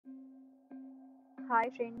Hi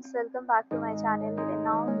friends, welcome back to my channel and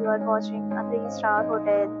now you are watching a 3-star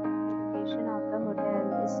hotel. The location of the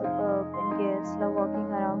hotel is superb and guests love walking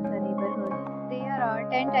around the neighborhood. There are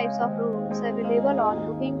 10 types of rooms available on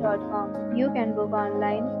booking.com. You can book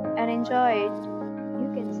online and enjoy it. You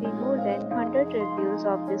can see more than 100 reviews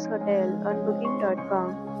of this hotel on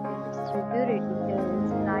booking.com. Its review rating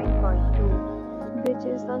is 9.2, which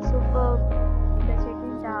is the superb. The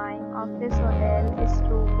check-in time of this hotel is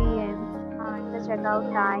 2 p.m. and the checkout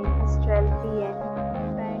time is 12 p.m.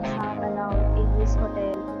 Pets are allowed in this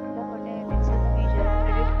hotel. The hotel accepts major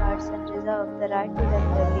credit cards and reserves the right to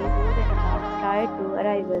temporarily hold an amount prior to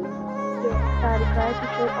arrival. Guests are required to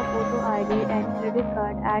show a photo ID and credit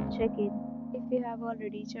card at check-in. If you have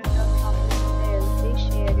already checked out from this hotel, please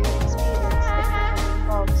share your experience in the comment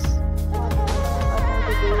box. For more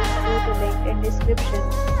details, go to link in description.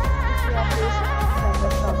 If you are facing any kind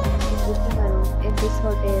of problem in booking a room in this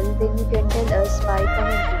hotel, then you can tell us by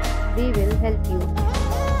commenting. We will help you.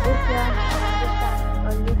 If you are new on this channel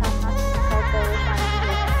or you have not subscribed our channel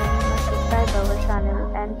yet, then you must subscribe our channel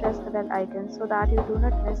and press the bell icon so that you do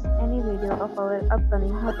not miss any video of our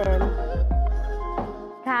upcoming hotel.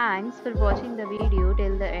 Thanks for watching the video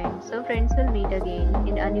till the end. So friends, will meet again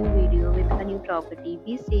in a new video with a new property.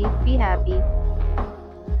 Be safe, be happy.